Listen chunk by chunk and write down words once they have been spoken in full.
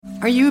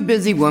Are you a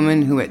busy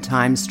woman who at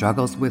times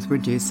struggles with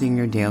reducing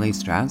your daily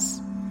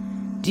stress?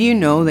 Do you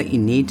know that you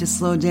need to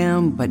slow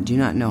down but do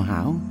not know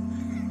how?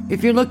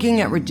 If you're looking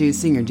at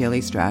reducing your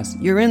daily stress,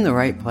 you're in the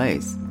right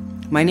place.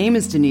 My name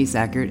is Denise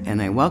Eckert,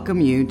 and I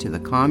welcome you to the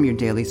Calm Your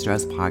Daily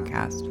Stress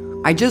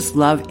podcast. I just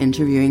love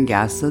interviewing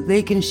guests so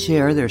they can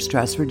share their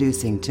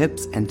stress-reducing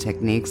tips and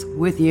techniques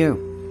with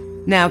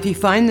you. Now, if you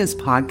find this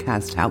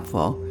podcast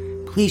helpful,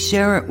 please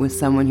share it with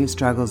someone who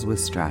struggles with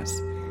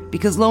stress,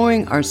 because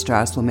lowering our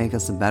stress will make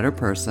us a better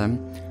person,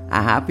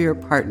 a happier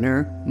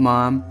partner,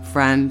 mom,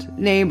 friend,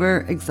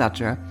 neighbor,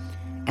 etc.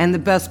 And the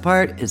best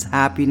part is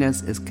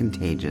happiness is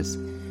contagious.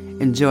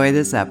 Enjoy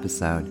this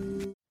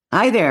episode.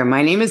 Hi there,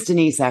 my name is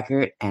Denise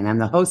Eckert, and I'm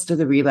the host of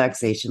the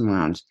Relaxation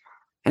Lounge.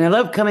 And I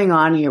love coming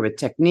on here with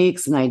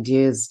techniques and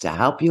ideas to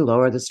help you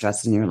lower the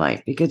stress in your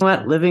life, because you know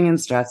what? Living in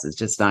stress is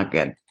just not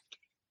good.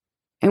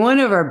 And one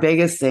of our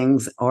biggest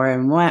things, or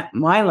in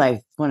my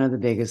life, one of the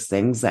biggest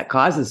things that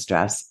causes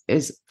stress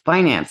is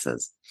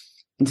finances.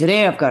 And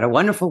today I've got a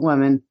wonderful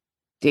woman.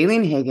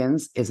 Dalene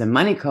Higgins is a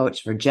money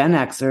coach for Gen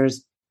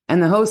Xers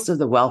and the host of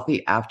the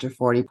Wealthy After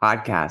 40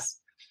 podcast.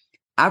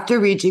 After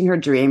reaching her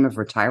dream of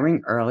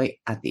retiring early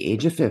at the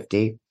age of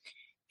 50,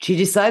 she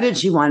decided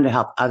she wanted to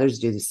help others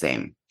do the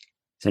same.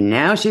 So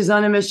now she's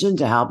on a mission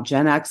to help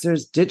Gen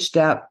Xers ditch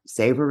debt,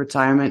 save for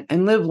retirement,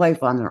 and live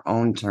life on their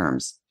own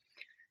terms.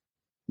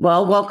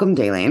 Well, welcome,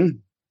 Dalene.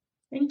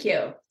 Thank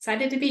you.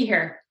 Excited to be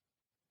here.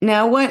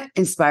 Now, what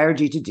inspired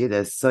you to do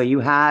this? So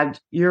you had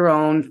your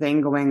own thing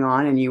going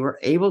on and you were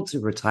able to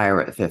retire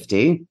at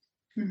 50.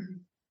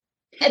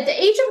 Mm-hmm. At the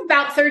age of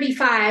about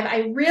 35,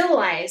 I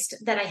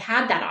realized that I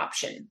had that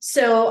option.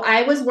 So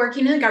I was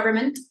working in the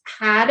government,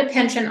 had a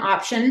pension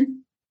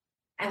option,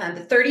 and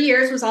the 30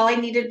 years was all I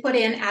needed to put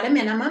in at a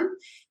minimum.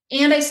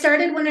 And I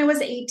started when I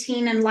was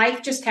 18 and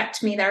life just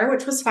kept me there,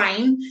 which was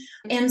fine.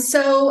 And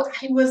so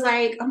I was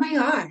like, oh my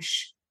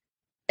gosh,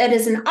 that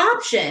is an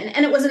option.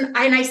 And and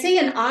I say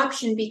an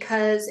option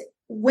because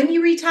when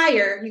you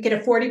retire, you get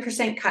a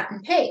 40% cut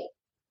in pay.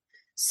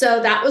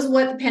 So that was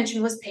what the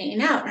pension was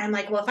paying out. And I'm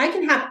like, well, if I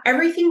can have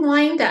everything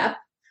lined up,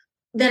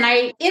 then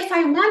if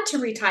I want to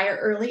retire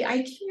early,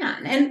 I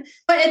can.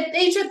 But at the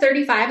age of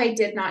 35, I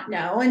did not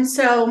know. And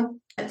so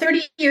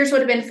 30 years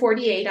would have been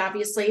 48,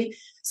 obviously.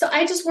 So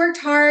I just worked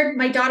hard.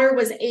 My daughter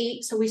was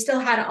 8, so we still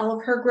had all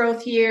of her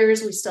growth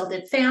years. We still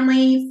did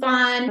family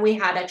fun. We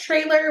had a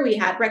trailer. We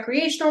had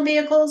recreational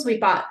vehicles. We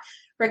bought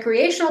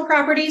recreational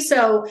property.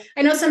 So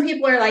I know some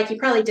people are like, you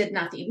probably did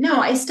nothing. No,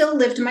 I still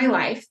lived my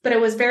life, but I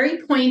was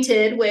very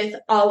pointed with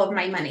all of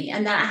my money,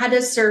 and that had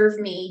to serve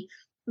me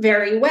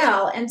very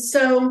well. And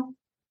so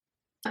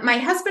my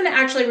husband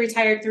actually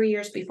retired 3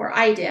 years before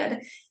I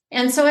did.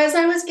 And so as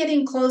I was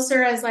getting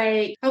closer, I was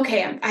like,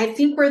 okay, I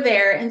think we're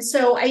there. And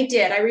so I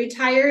did. I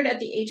retired at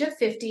the age of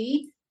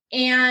 50.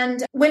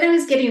 And when I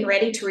was getting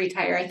ready to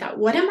retire, I thought,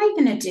 what am I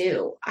going to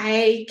do?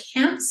 I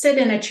can't sit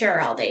in a chair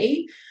all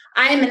day.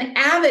 I am an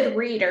avid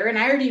reader, and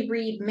I already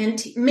read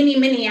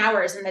many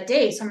hours in the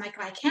day. So I'm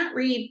like, I can't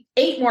read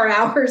 8 more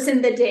hours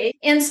in the day.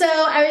 And so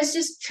I was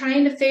just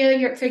trying to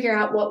figure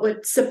out what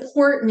would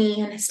support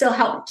me and still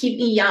help keep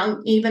me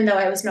young, even though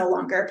I was no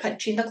longer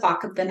punching the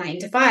clock of the 9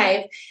 to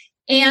 5.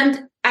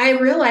 And I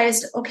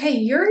realized, okay,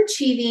 you're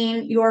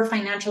achieving your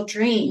financial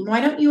dream.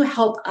 Why don't you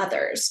help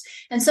others?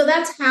 And so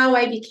that's how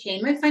I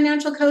became a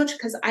financial coach,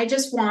 because I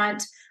just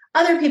want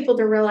other people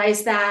to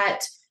realize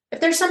that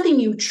if there's something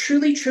you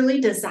truly,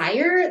 truly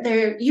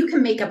desire, you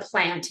can make a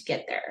plan to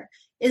get there.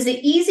 Is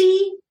it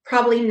easy?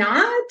 Probably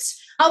not.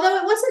 Although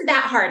it wasn't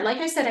that hard. Like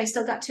I said, I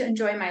still got to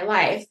enjoy my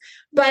life.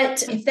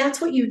 But if that's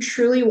what you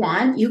truly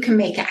want, you can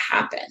make it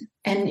happen.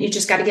 And you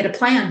just got to get a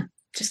plan.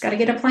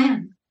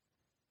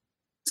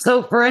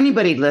 So for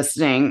anybody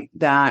listening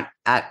that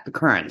at the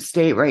current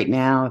state right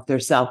now, if they're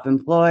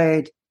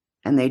self-employed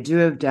and they do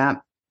have debt,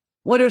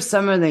 what are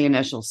some of the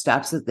initial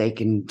steps that they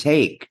can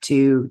take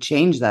to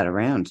change that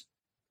around?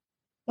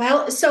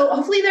 Well, so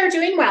hopefully they're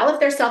doing well. If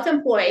they're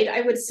self-employed,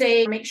 I would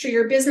say make sure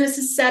your business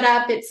is set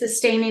up, it's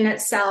sustaining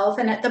itself.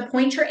 And at the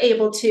point you're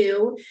able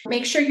to,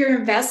 make sure you're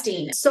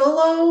investing.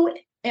 Solo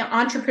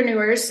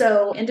entrepreneurs,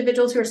 so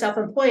individuals who are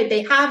self-employed,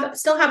 they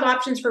still have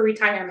options for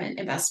retirement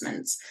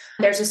investments.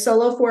 There's a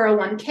solo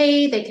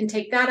 401k, they can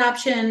take that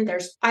option.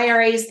 There's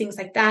IRAs, things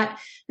like that,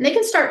 and they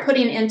can start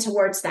putting in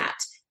towards that.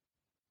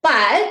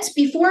 But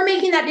before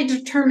making that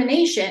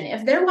determination,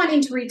 if they're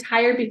wanting to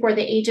retire before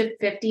the age of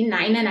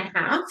 59 and a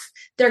half,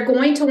 they're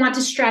going to want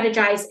to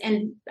strategize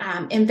and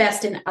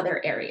invest in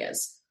other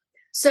areas.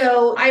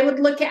 So I would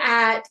look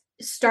at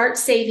start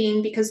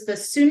saving, because the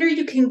sooner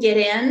you can get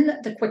in,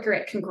 the quicker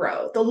it can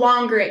grow, the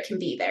longer it can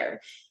be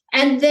there.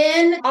 And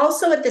then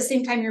also at the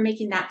same time you're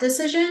making that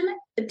decision,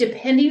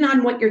 depending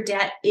on what your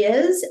debt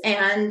is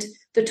and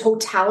the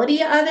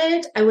totality of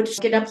it, I would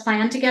get a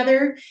plan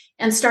together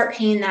and start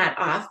paying that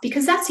off,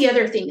 because that's the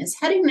other thing is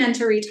heading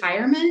into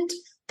retirement,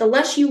 the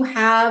less you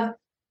have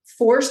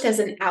forced as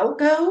an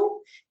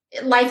outgo,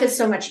 life is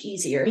so much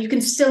easier. You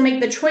can still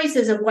make the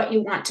choices of what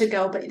you want to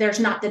go, but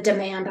there's not the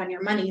demand on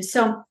your money.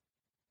 So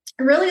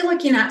really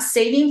looking at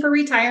saving for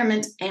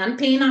retirement and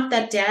paying off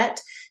that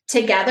debt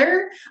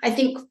together, I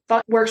think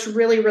works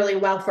really, really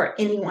well for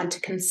anyone to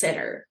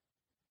consider.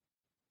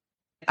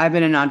 I've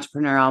been an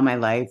entrepreneur all my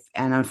life,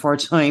 and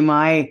unfortunately,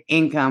 my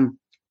income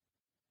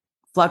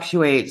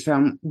fluctuates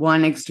from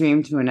one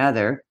extreme to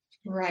another.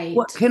 Right.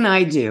 What can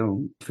I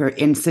do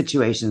in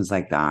situations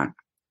like that?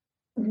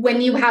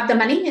 When you have the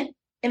money,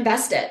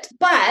 invest it.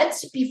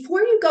 But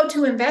before you go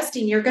to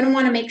investing, you're going to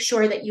want to make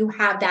sure that you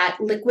have that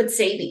liquid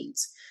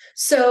savings.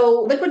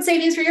 So liquid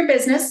savings for your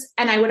business,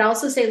 and I would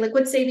also say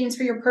liquid savings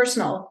for your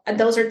personal. And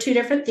those are two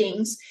different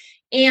things.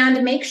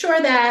 And make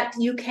sure that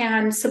you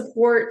can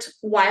support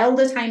while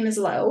the time is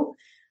low,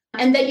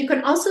 and that you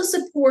can also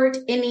support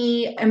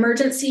any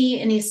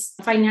emergency, any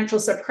financial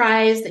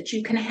surprise, that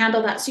you can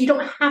handle that so you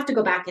don't have to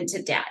go back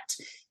into debt.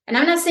 And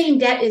I'm not saying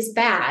debt is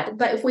bad,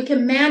 but if we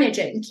can manage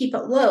it and keep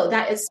it low,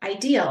 that is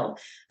ideal.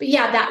 But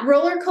yeah, that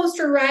roller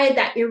coaster ride,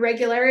 that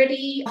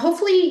irregularity,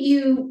 hopefully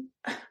you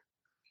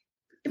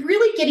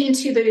really getting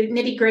to the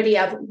nitty gritty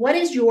of what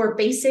is your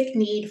basic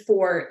need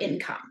for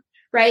income,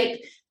 right?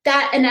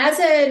 That, and as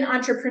an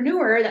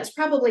entrepreneur, that's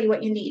probably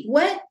what you need.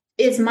 What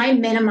is my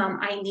minimum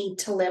I need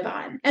to live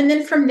on? And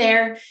then from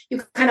there,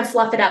 you kind of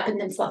fluff it up and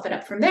then fluff it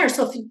up from there.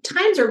 So if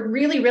times are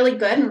really, really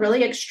good and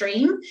really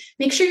extreme,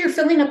 make sure you're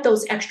filling up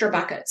those extra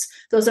buckets,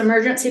 those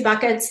emergency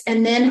buckets,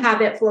 and then have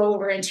it flow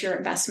over into your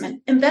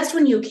investment. Invest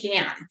when you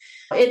can.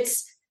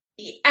 It's,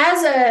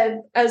 as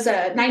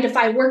a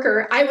 9-to-5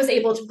 worker, I was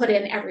able to put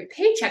in every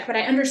paycheck, but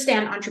I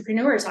understand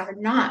entrepreneurs are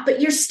not. But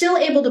you're still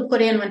able to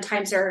put in when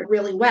times are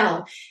really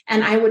well.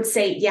 And I would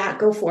say, yeah,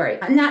 go for it.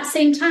 And that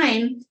same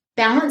time,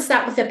 balance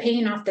that with the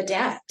paying off the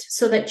debt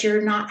so that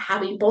you're not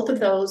having both of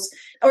those,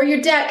 or your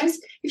debt.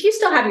 Because if you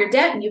still have your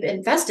debt and you've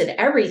invested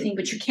everything,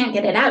 but you can't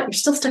get it out, you're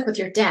still stuck with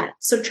your debt.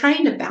 So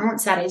trying to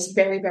balance that is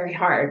very, very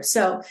hard.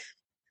 So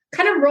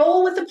kind of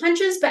roll with the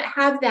punches, but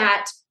have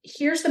that,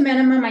 here's the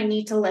minimum I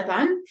need to live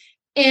on.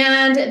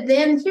 And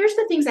then here's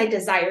the things I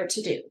desire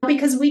to do,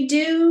 because we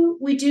do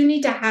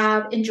need to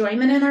have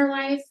enjoyment in our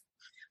life.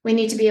 We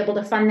need to be able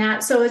to fund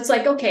that. So it's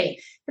like, okay,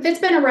 if it's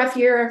been a rough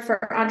year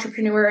for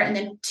entrepreneur and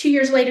then 2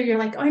 years later, you're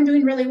like, oh, I'm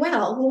doing really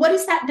well. What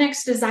is that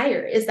next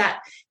desire? Is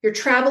that you're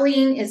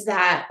traveling? Is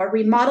that a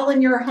remodel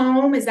in your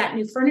home? Is that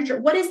new furniture?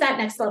 What is that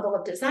next level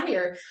of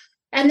desire?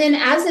 And then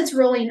as it's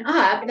rolling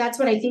up, that's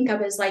what I think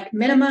of as like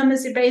minimum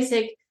is your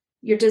basic,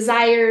 your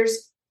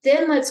desires.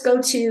 Then let's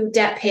go to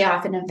debt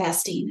payoff and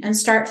investing and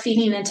start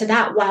feeding into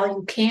that while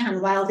you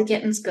can, while the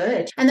getting's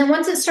good. And then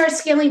once it starts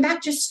scaling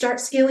back, just start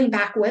scaling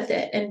back with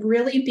it and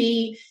really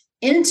be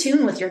in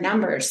tune with your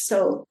numbers.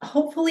 So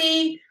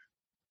hopefully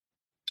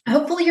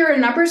you're a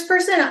numbers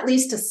person, at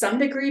least to some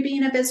degree,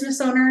 being a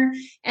business owner,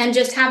 and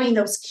just having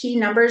those key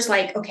numbers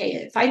like, okay,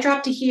 if I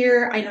drop to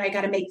here, I know I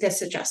got to make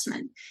this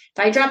adjustment.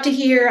 If I drop to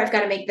here, I've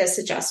got to make this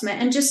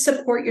adjustment, and just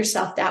support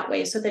yourself that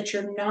way so that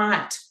you're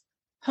not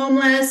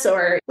homeless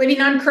or living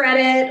on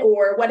credit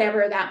or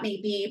whatever that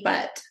may be.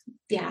 But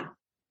yeah.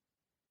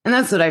 And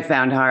that's what I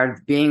found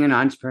hard being an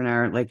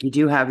entrepreneur. Like, you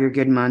do have your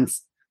good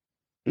months.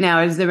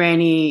 Now, is there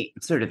any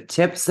sort of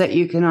tips that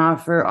you can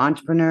offer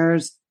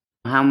entrepreneurs?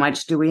 How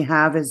much do we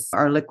have as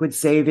our liquid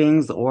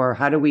savings, or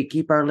how do we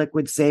keep our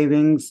liquid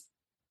savings?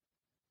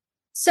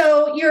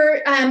 So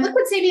your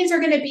liquid savings are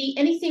going to be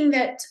anything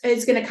that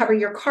is going to cover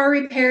your car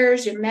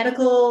repairs, your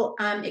medical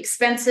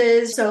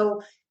expenses.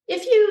 So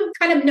if you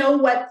kind of know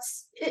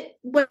what's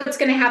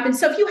going to happen.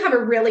 So if you have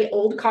a really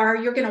old car,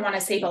 you're going to want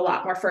to save a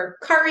lot more for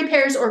car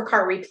repairs or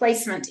car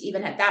replacement,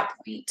 even at that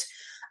point.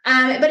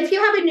 But if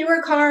you have a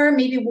newer car,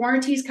 maybe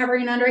warranties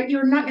covering under it,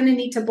 you're not going to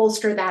need to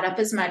bolster that up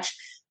as much.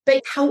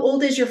 But how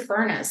old is your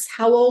furnace?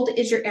 How old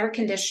is your air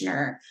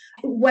conditioner?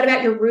 What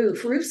about your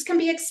roof? Roofs can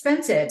be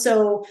expensive.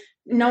 So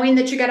knowing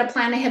that you got to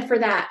plan ahead for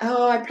that.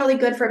 Oh, I'm probably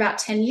good for about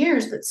 10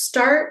 years, but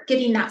start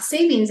getting that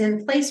savings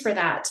in place for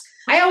that.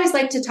 I always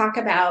like to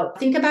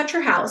think about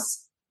your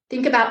house.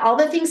 Think about all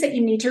the things that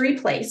you need to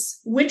replace.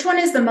 Which one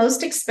is the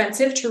most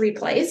expensive to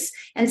replace,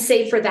 and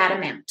save for that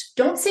amount.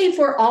 Don't save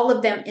for all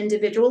of them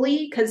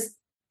individually, because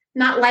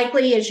not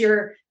likely is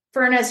your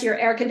furnace, your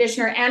air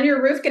conditioner, and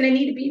your roof going to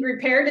need to be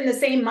repaired in the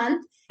same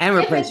month. And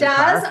if it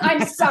does,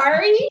 I'm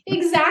sorry.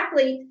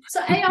 Exactly. So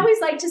I always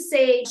like to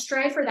say,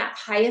 strive for that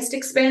highest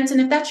expense. And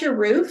if that's your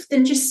roof,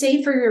 then just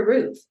save for your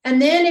roof.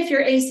 And then if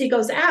your AC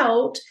goes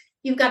out,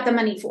 you've got the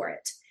money for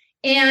it.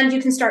 And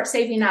you can start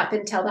saving up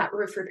until that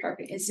roof repair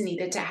is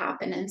needed to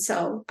happen. And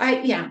so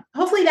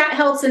hopefully that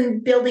helps in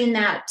building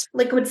that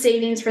liquid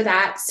savings for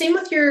that. Same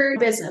with your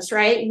business,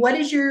 right? What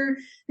is your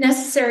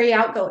necessary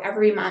outgo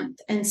every month?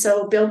 And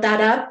so build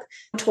that up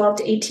 12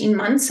 to 18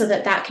 months so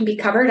that can be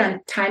covered on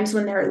times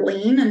when they're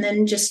lean, and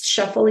then just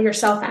shuffle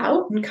yourself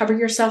out and cover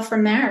yourself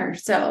from there.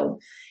 So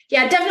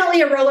yeah, definitely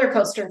a roller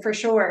coaster for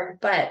sure.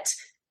 But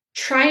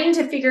trying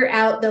to figure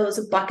out those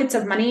buckets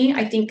of money,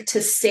 I think,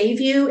 to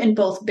save you in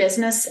both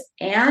business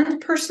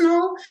and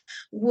personal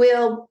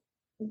will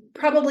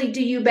probably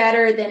do you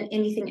better than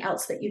anything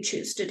else that you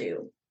choose to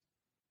do.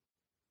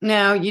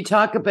 Now, you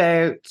talk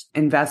about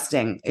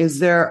investing. Is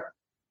there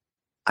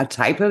a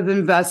type of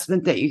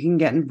investment that you can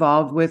get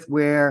involved with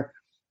where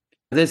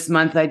this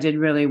month I did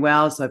really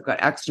well, so I've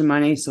got extra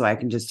money so I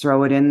can just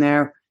throw it in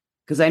there?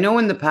 Because I know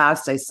in the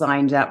past I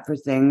signed up for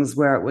things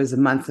where it was a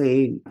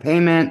monthly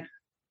payment,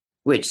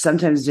 which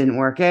sometimes didn't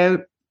work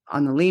out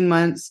on the lean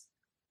months.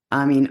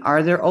 I mean,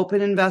 are there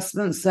open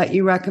investments that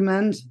you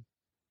recommend?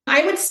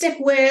 I would stick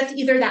with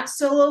either that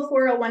solo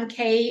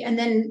 401k, and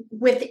then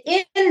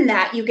within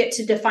that, you get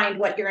to define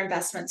what your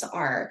investments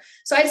are.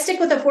 So I'd stick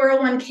with a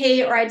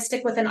 401k, or I'd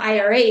stick with an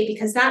IRA,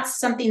 because that's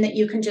something that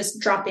you can just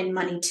drop in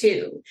money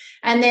to.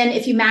 And then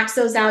if you max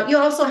those out, you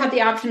also have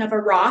the option of a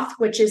Roth,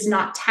 which is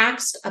not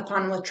taxed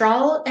upon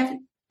withdrawal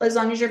as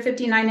long as you're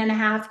 59 and a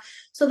half.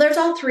 So there's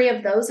all three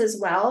of those as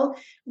well.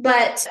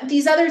 But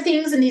these other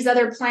things and these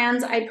other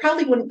plans, I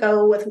probably wouldn't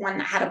go with one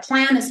that had a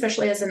plan,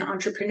 especially as an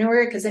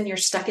entrepreneur, because then you're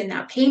stuck in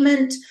that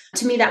payment.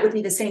 To me, that would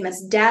be the same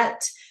as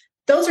debt.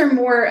 Those are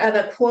more of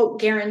a quote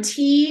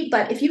guarantee,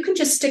 but if you can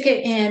just stick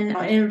it in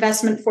an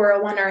investment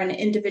 401 or an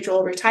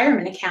individual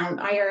retirement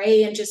account,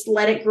 IRA, and just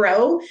let it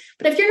grow.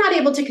 But if you're not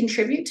able to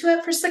contribute to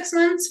it for 6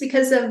 months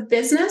because of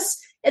business,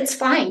 it's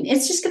fine.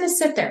 It's just going to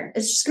sit there.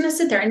 It's just going to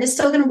sit there, and it's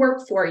still going to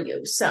work for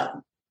you. So,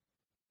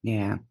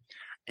 yeah.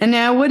 And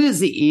now, what is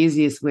the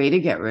easiest way to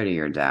get rid of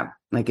your debt?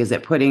 Like, is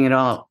it putting it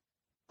all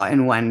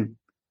in one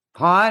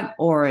pot,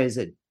 or is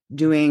it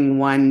doing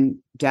one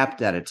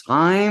debt at a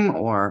time,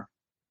 or?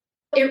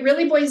 It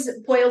really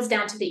boils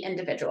down to the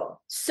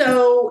individual.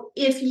 So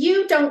if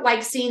you don't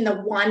like seeing the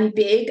one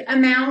big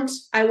amount,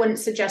 I wouldn't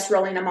suggest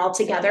rolling them all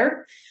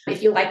together.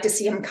 If you like to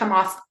see them come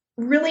off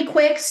really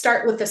quick,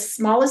 start with the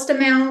smallest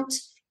amount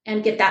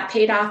and get that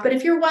paid off. But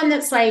if you're one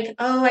that's like,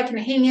 oh, I can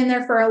hang in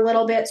there for a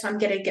little bit, so I'm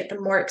going to get the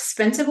more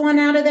expensive one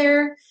out of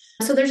there.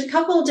 So there's a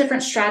couple of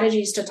different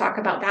strategies to talk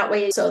about that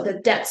way. So the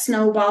debt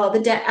snowball,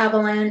 the debt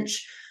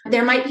avalanche.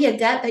 There might be a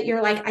debt that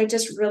you're like, I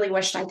just really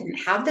wished I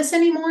didn't have this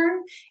anymore.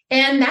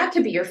 And that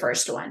could be your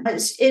first one.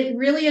 It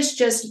really is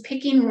just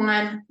picking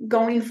one,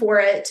 going for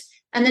it,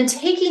 and then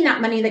taking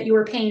that money that you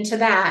were paying to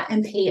that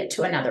and pay it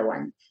to another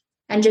one.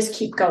 And just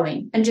keep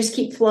going and just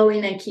keep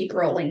flowing and keep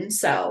rolling.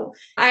 So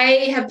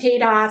I have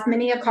paid off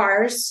many a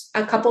cars,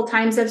 a couple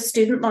times of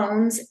student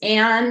loans,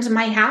 and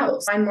my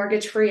house. I'm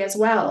mortgage free as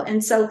well.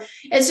 And so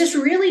it's just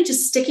really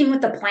just sticking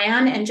with the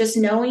plan and just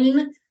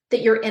knowing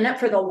that you're in it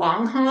for the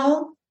long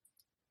haul.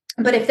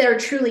 But if there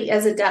truly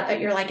is a debt that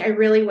you're like, I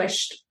really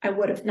wished I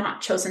would have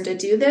not chosen to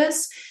do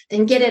this,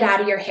 then get it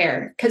out of your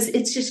hair, because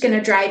it's just going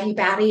to drive you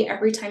batty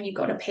every time you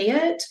go to pay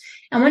it.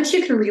 And once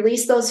you can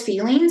release those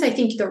feelings, I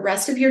think the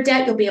rest of your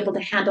debt you'll be able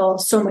to handle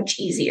so much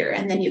easier.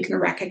 And then you can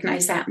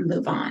recognize that and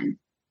move on.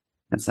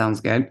 That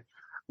sounds good. A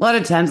lot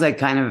of times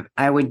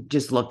I would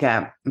just look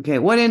at, okay,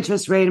 what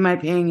interest rate am I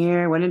paying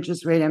here? What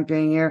interest rate I'm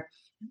paying here?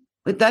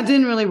 But that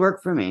didn't really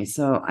work for me.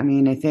 So, I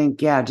mean, I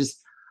think, I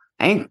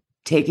ain't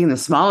taking the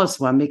smallest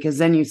one, because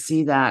then you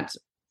see that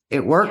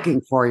it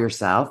working for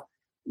yourself,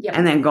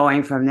 and then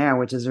going from there,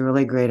 which is a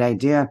really great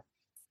idea.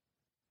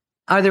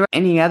 Are there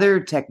any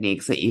other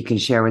techniques that you can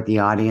share with the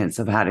audience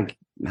of how to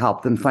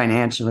help them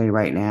financially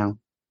right now?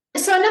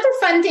 So another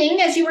fun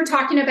thing, as you were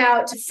talking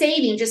about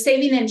saving, just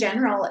saving in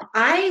general,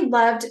 I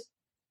loved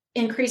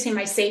increasing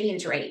my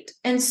savings rate.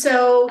 And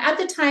so at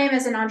the time,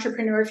 as an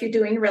entrepreneur, if you're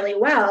doing really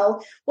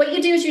well, what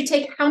you do is you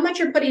take how much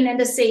you're putting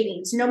into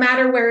savings, no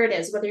matter where it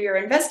is, whether you're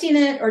investing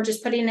it or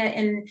just putting it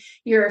in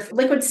your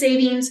liquid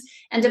savings,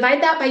 and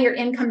divide that by your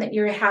income that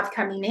you have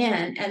coming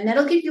in. And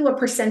that'll give you a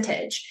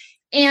percentage.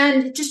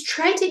 And just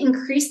try to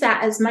increase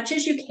that as much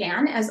as you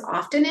can, as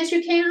often as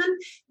you can.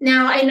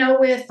 Now, I know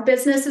with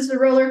business as a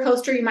roller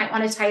coaster, you might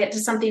want to tie it to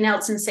something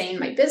else and saying,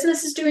 my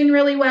business is doing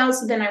really well,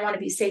 so then I want to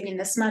be saving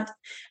this month.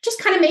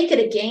 Just kind of make it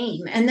a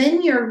game. And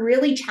then you're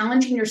really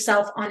challenging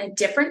yourself on a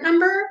different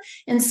number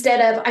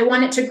instead of, I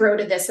want it to grow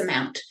to this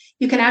amount.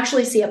 You can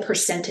actually see a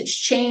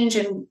percentage change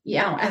and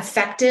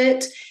affect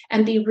it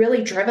and be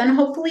really driven,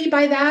 hopefully,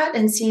 by that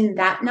and seeing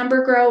that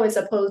number grow as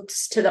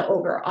opposed to the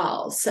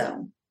overall.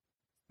 So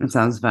that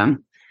sounds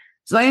fun.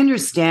 So I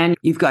understand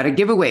you've got a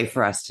giveaway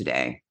for us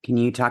today. Can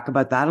you talk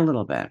about that a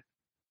little bit?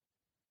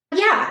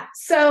 Yeah.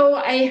 So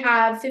I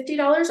have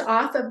 $50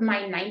 off of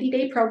my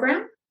 90-day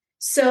program.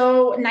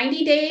 So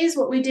 90 days,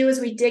 what we do is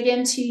we dig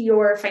into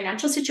your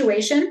financial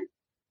situation,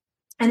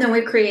 and then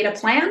we create a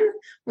plan.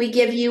 We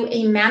give you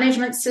a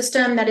management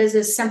system that is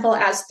as simple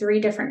as 3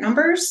 different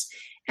numbers.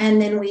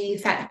 And then we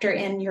factor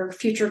in your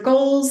future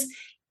goals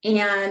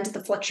and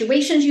the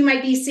fluctuations you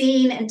might be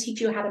seeing and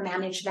teach you how to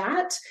manage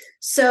that.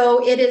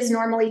 So it is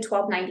normally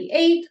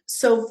 $12.98.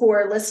 So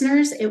for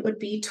listeners, it would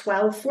be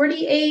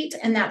 $12.48,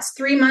 and that's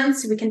 3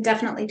 months. We can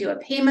definitely do a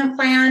payment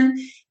plan,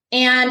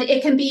 and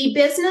it can be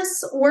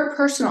business or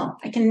personal.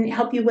 I can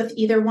help you with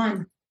either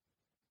one.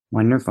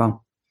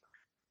 Wonderful.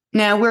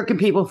 Now, where can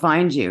people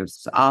find you?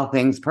 All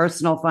Things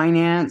Personal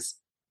Finance.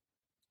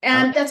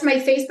 And that's my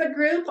Facebook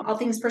group, All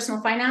Things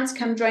Personal Finance.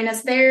 Come join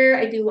us there.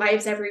 I do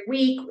lives every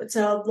week. It's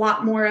a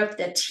lot more of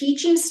the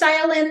teaching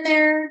style in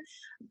there.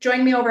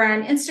 Join me over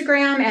on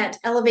Instagram at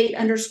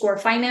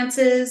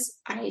elevate_finances.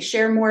 I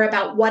share more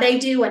about what I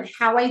do and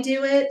how I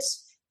do it.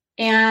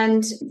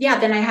 And yeah,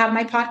 then I have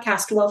my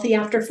podcast, Wealthy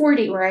After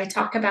 40, where I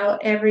talk about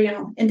every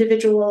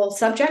individual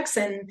subjects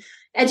and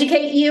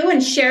educate you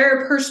and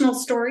share personal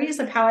stories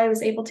of how I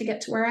was able to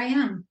get to where I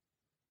am.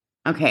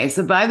 Okay.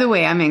 So by the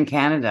way, I'm in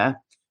Canada.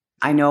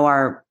 I know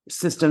our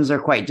systems are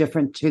quite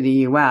different to the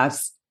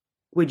US.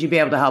 Would you be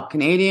able to help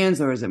Canadians,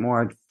 or is it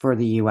more for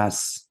the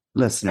US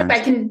listeners?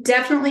 I can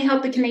definitely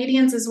help the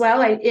Canadians as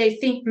well. I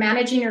think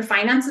managing your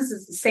finances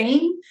is the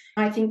same.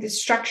 I think the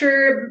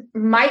structure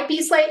might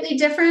be slightly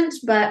different,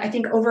 but I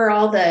think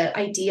overall the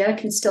idea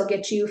can still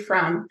get you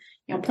from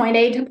point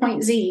A to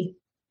point Z.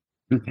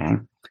 Okay,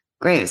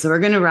 great. So we're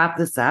going to wrap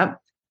this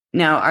up.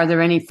 Now, are there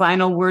any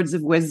final words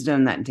of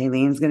wisdom that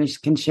Dalene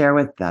can share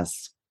with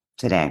us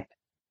today?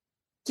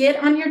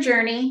 Get on your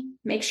journey.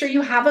 Make sure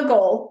you have a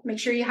goal. Make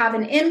sure you have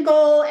an end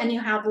goal and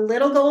you have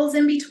little goals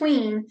in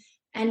between.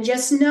 And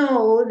just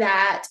know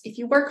that if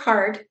you work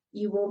hard,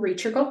 you will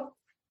reach your goal.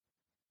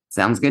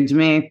 Sounds good to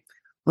me.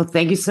 Well,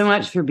 thank you so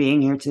much for being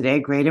here today.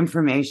 Great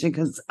information,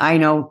 because I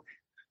know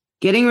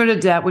getting rid of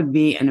debt would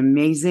be an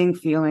amazing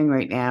feeling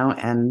right now.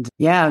 And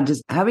yeah,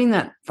 just having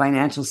that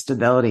financial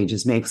stability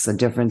just makes a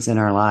difference in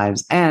our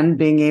lives, and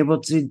being able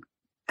to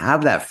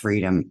have that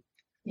freedom,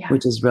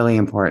 which is really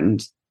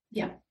important.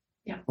 Yeah.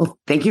 Well,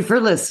 thank you for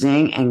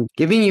listening and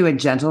giving you a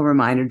gentle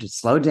reminder to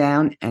slow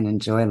down and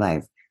enjoy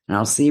life. And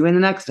I'll see you in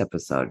the next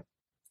episode.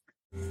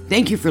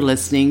 Thank you for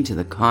listening to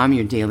the Calm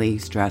Your Daily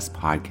Stress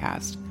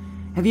podcast.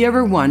 Have you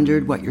ever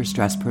wondered what your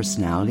stress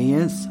personality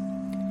is?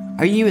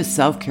 Are you a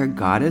self-care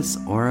goddess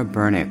or a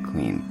burnout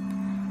queen?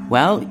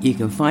 Well, you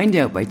can find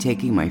out by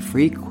taking my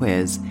free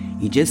quiz.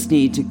 You just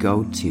need to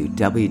go to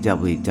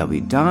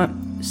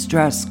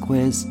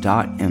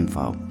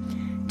www.stressquiz.info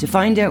to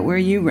find out where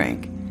you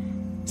rank.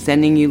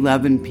 Sending you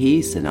love and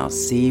peace, and I'll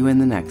see you in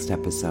the next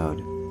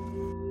episode.